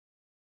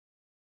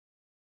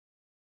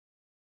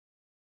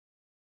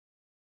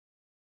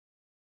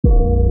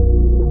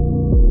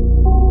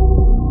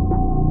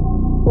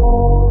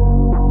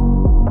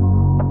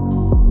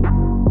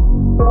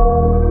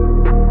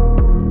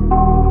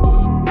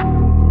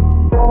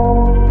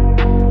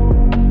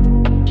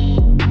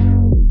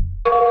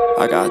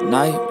got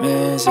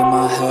nightmares in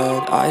my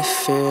head, I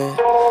fear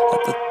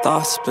that the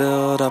thoughts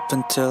build up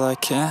until I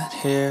can't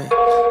hear,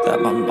 that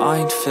my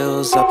mind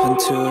fills up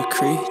into a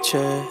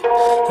creature,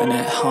 and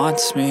it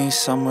haunts me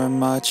somewhere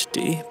much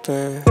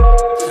deeper.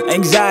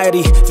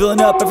 Anxiety, filling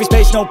up every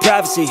space, no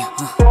privacy.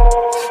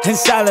 And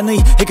silently,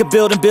 it could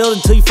build and build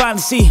until you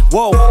finally see,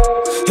 whoa,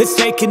 it's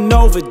taking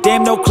over,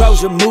 damn no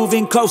closure,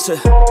 moving closer.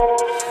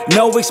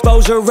 No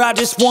exposure, I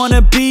just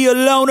wanna be a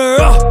loner.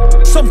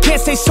 Some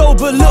can't stay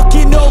sober,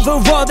 looking over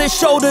all their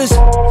shoulders,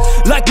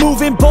 like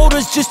moving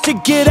boulders just to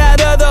get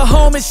out of the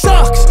home. It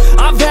sucks,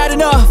 I've had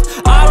enough,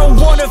 I don't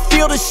wanna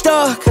feel the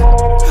stuck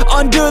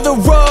under the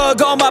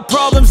rug, all my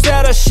problems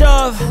that I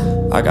shove.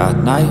 I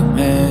got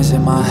nightmares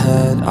in my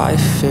head, I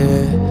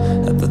fear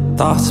that the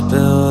thoughts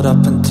build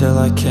up until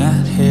I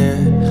can't hear,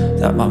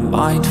 that my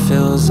mind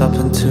fills up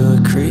into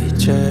a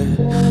creature,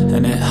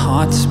 and it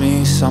haunts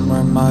me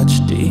somewhere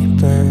much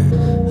deeper.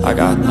 I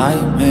got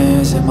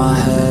nightmares in my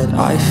head,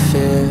 I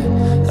fear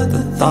that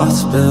the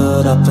thoughts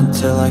build up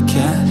until I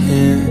can't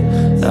hear,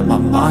 that my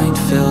mind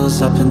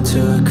fills up into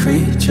a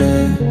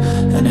creature,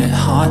 and it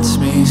haunts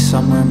me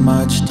somewhere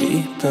much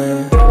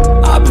deeper.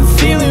 I've been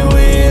feeling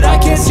weird, I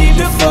can't seem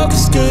to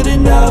focus good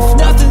enough,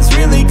 nothing's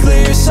really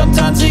clear,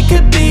 sometimes it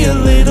could be a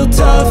little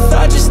tough.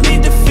 I just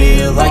need to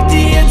feel like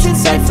the end's in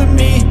sight for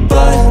me,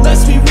 but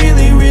let's be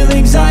really real,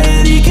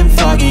 anxiety can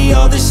foggy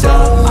all this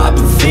stuff. I've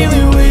been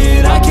feeling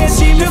weird, I can't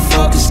seem to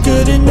focus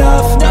good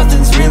enough,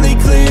 nothing's really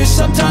clear,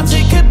 sometimes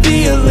it could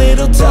be a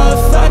little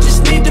tough. I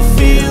just need to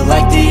feel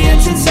like the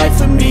end's in sight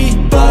for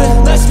me,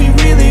 but let's be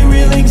really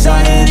real,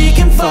 anxiety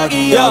can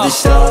foggy all this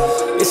stuff.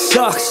 It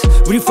sucks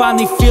when you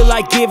finally feel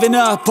like giving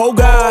up. Oh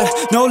God,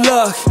 no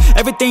luck,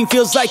 everything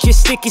feels like you're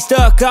sticky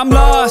stuck. I'm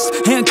lost,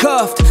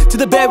 handcuffed to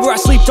the bed where I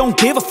sleep, don't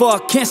give a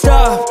fuck. Can't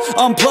stop,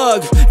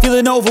 unplug,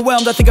 feeling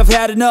overwhelmed, I think I've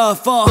had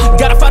enough.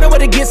 Gotta find a way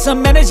to get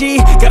some energy,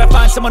 gotta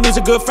find someone who's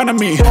a good friend of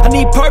me. I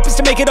need purpose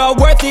to make it all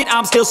worth it,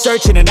 I'm still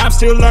searching and I'm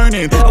still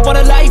learning. I want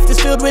a life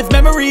that's filled with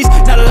memories,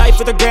 not a life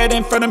with regret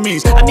in front of me.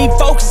 I need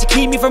focus to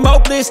keep me from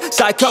hopeless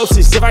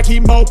psychosis if I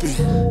keep moping.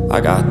 I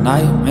got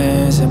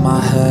nightmares in my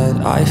head,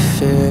 I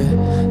fear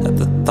that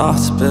the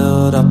thoughts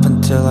build up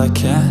until I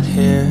can't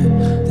hear,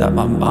 that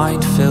my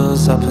mind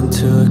fills up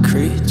into a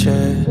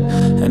creature,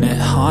 and it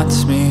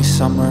haunts me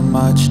somewhere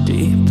much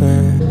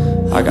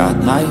deeper. I got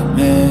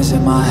nightmares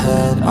in my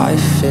head, I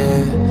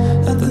fear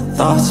that the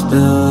thoughts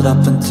build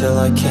up until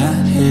I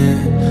can't hear,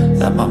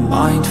 that my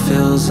mind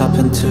fills up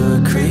into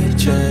a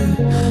creature,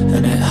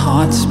 and it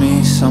haunts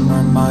me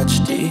somewhere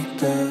much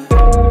deeper.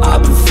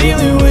 I've been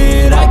feeling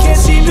weird, I can't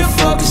seem to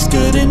focus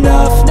good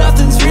enough,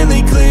 nothing's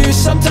really clear,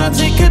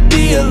 sometimes it could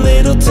be a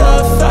little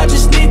tough. I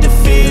just need to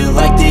feel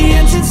like the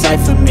end's in sight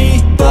for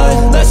me, but